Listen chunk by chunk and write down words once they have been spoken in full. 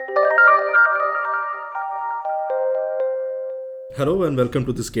Hello and welcome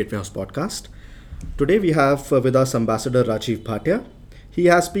to this Gateway House podcast. Today we have with us Ambassador Rajiv Bhatia. He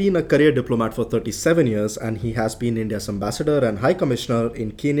has been a career diplomat for 37 years and he has been India's ambassador and high commissioner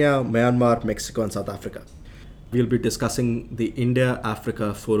in Kenya, Myanmar, Mexico, and South Africa. We'll be discussing the India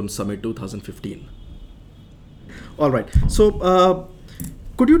Africa Forum Summit 2015. All right.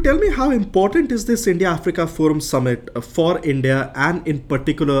 Could you tell me how important is this India Africa Forum Summit for India and in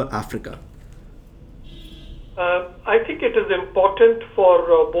particular Africa? I think it is important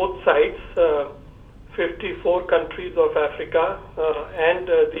for both sides, 54 countries of Africa and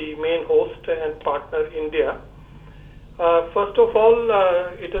the main host and partner India. First of all,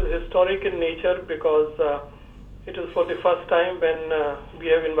 it is historic in nature because it is for the first time when we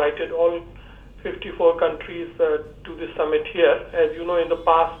have invited all 54 countries to the summit here. As you know, in the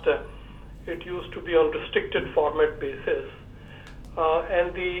past, it used to be on restricted format basis.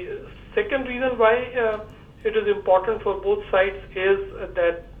 And the second reason why it is important for both sides is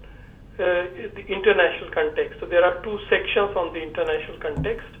that the international context. So there are two sections on the international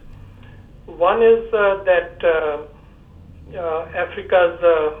context. One is that Africa's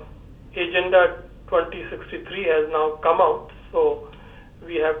Agenda 2063 has now come out. So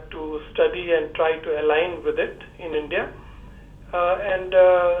we have to study and try to align with it in India. And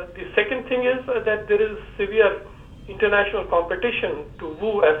the second thing is that there is severe international competition to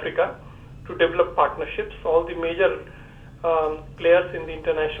woo Africa to develop partnerships. All the major players in the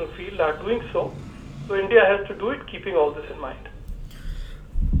international field are doing so. So India has to do it, keeping all this in mind.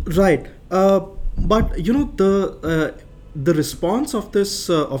 Right, but the response of this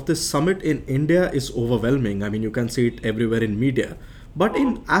summit in India is overwhelming. I mean, you can see it everywhere in media. But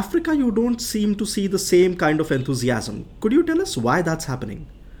in Africa, you don't seem to see the same kind of enthusiasm. Could you tell us why that's happening?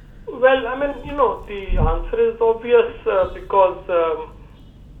 Well, I mean, the answer is obvious because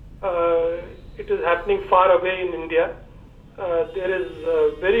it is happening far away in India. There is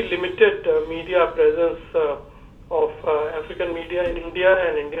very limited media presence of African media in India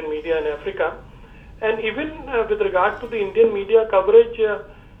and Indian media in Africa. And even with regard to the Indian media coverage,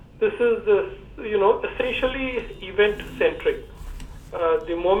 this is, essentially event-centric.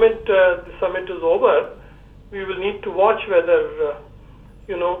 The moment the summit is over, we will need to watch whether,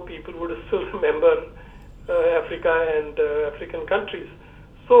 people would still remember Africa and African countries.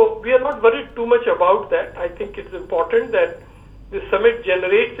 So we are not worried too much about that. I think it's important that the summit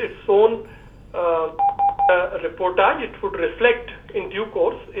generates its own reportage. It would reflect in due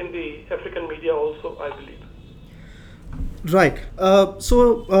course in the African media also, I believe. Right.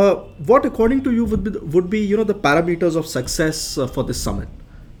 What, according to you, would be the parameters of success for this summit?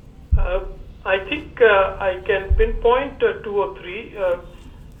 I think I can pinpoint two or three.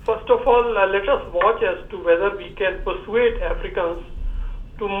 First of all, let us watch as to whether we can persuade Africans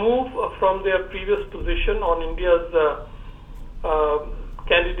to move from their previous position on India's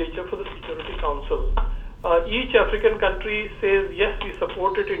candidature for the Security Council. Each African country says, yes, we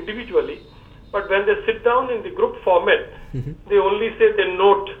support it individually, but when they sit down in the group format, they only say they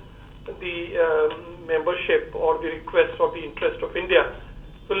note the membership or the request or the interest of India.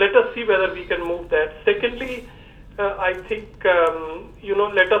 So let us see whether we can move that. Secondly, I think,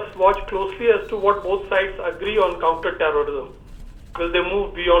 let us watch closely as to what both sides agree on counter-terrorism. Will they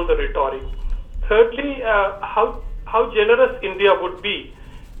move beyond the rhetoric? Thirdly, how generous India would be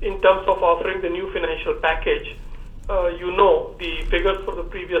in terms of offering the new financial package. The figures for the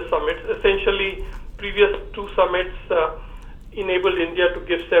previous summits. Essentially, previous two summits enabled India to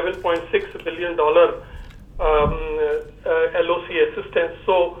give $7.6 billion LOC assistance.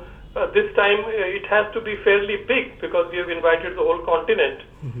 So this time it has to be fairly big because we have invited the whole continent.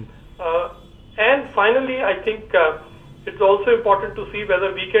 And finally, I think it's also important to see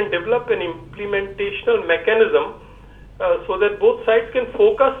whether we can develop an implementational mechanism so that both sides can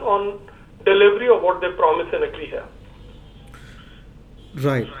focus on delivery of what they promise and agree here.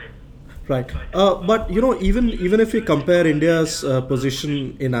 Right. But even if we compare India's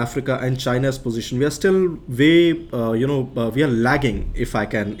position in Africa and China's position, we are still way we are lagging, if I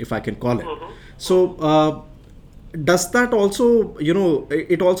can call it. So does that also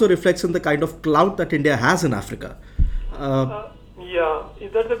it also reflects in the kind of clout that India has in Africa? Yeah,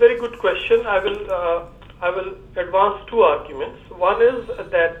 that's a very good question. I will advance two arguments. One is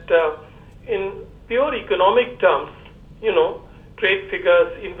that in pure economic terms, trade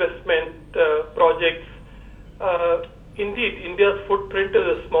figures, investment projects, indeed, India's footprint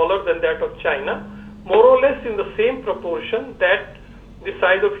is smaller than that of China, more or less in the same proportion that the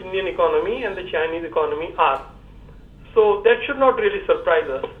size of Indian economy and the Chinese economy are. So that should not really surprise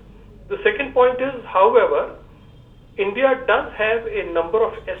us. The second point is, however, India does have a number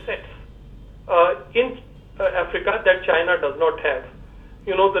of assets in Africa that China does not have.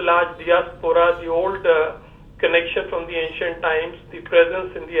 You know, the large diaspora, the old connection from the ancient times, the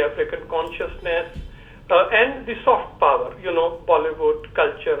presence in the African consciousness, and the soft power, you know, Bollywood,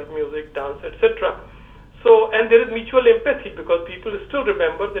 culture, music, dance, etc. So, and there is mutual empathy because people still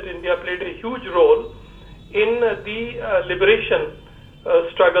remember that India played a huge role in the liberation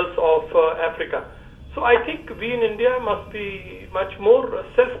struggles of Africa. So I think we in India must be much more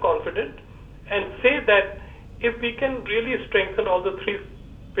self-confident and say that if we can really strengthen all the three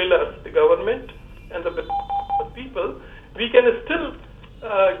pillars, the government and the people, we can still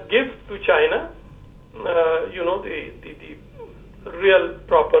give to China, you know, the real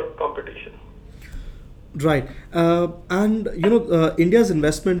proper competition. Right. And, you know, India's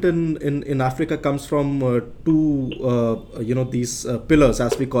investment in Africa comes from two, you know, these pillars,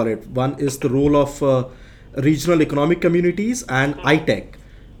 as we call it. One is the role of regional economic communities and ITech.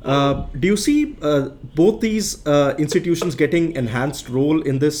 Do you see both these institutions getting enhanced role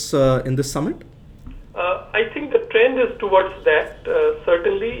in this summit? I think the trend is towards that.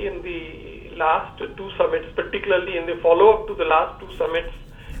 Certainly in the last two summits, particularly in the follow-up to the last two summits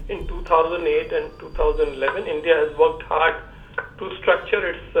in 2008 and 2011, India has worked hard to structure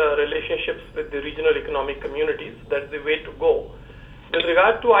its relationships with the regional economic communities. That's the way to go. With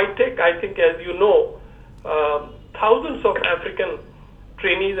regard to ITech, I think, as you know, thousands of African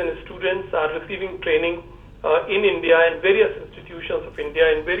trainees and students are receiving training in India and various institutions of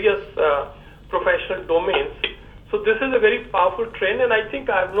India in various professional domains. So this is a very powerful trend, and I think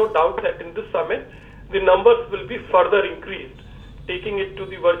I have no doubt that in this summit, the numbers will be further increased, taking it to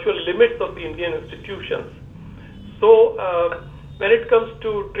the virtual limits of the Indian institutions. So when it comes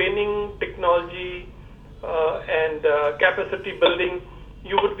to training, technology, and capacity building,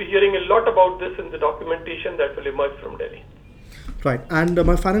 you would be hearing a lot about this in the documentation that will emerge from Delhi. Right. And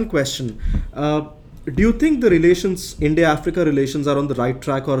my final question, do you think the relations, India-Africa relations, are on the right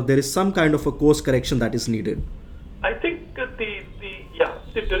track, or there is some kind of a course correction that is needed? I think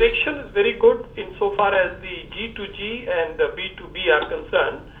the direction is very good insofar as the G2G and the B2B are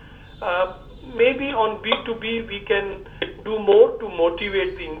concerned. Maybe on B2B we can do more to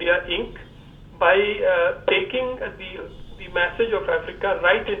motivate the India Inc. by taking the message of Africa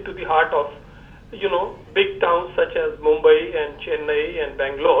right into the heart of, you know, big towns such as Mumbai and Chennai and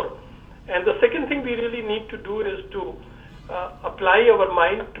Bangalore. And the second thing we really need to do is to apply our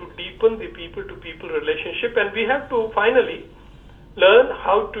mind to deepen the people-to-people relationship, and we have to finally learn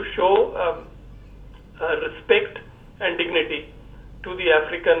how to show respect and dignity to the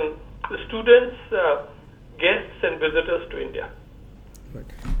African students, guests and visitors to India. Right.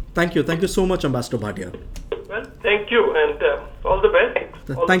 Thank you. Thank you so much, Ambassador Bhatia. Well, thank you, and all the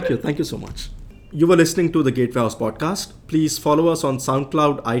best. Thank you. Thank you so much. You were listening to the Gateway House podcast. Please follow us on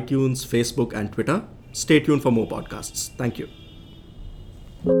SoundCloud, iTunes, Facebook, and Twitter. Stay tuned for more podcasts. Thank you.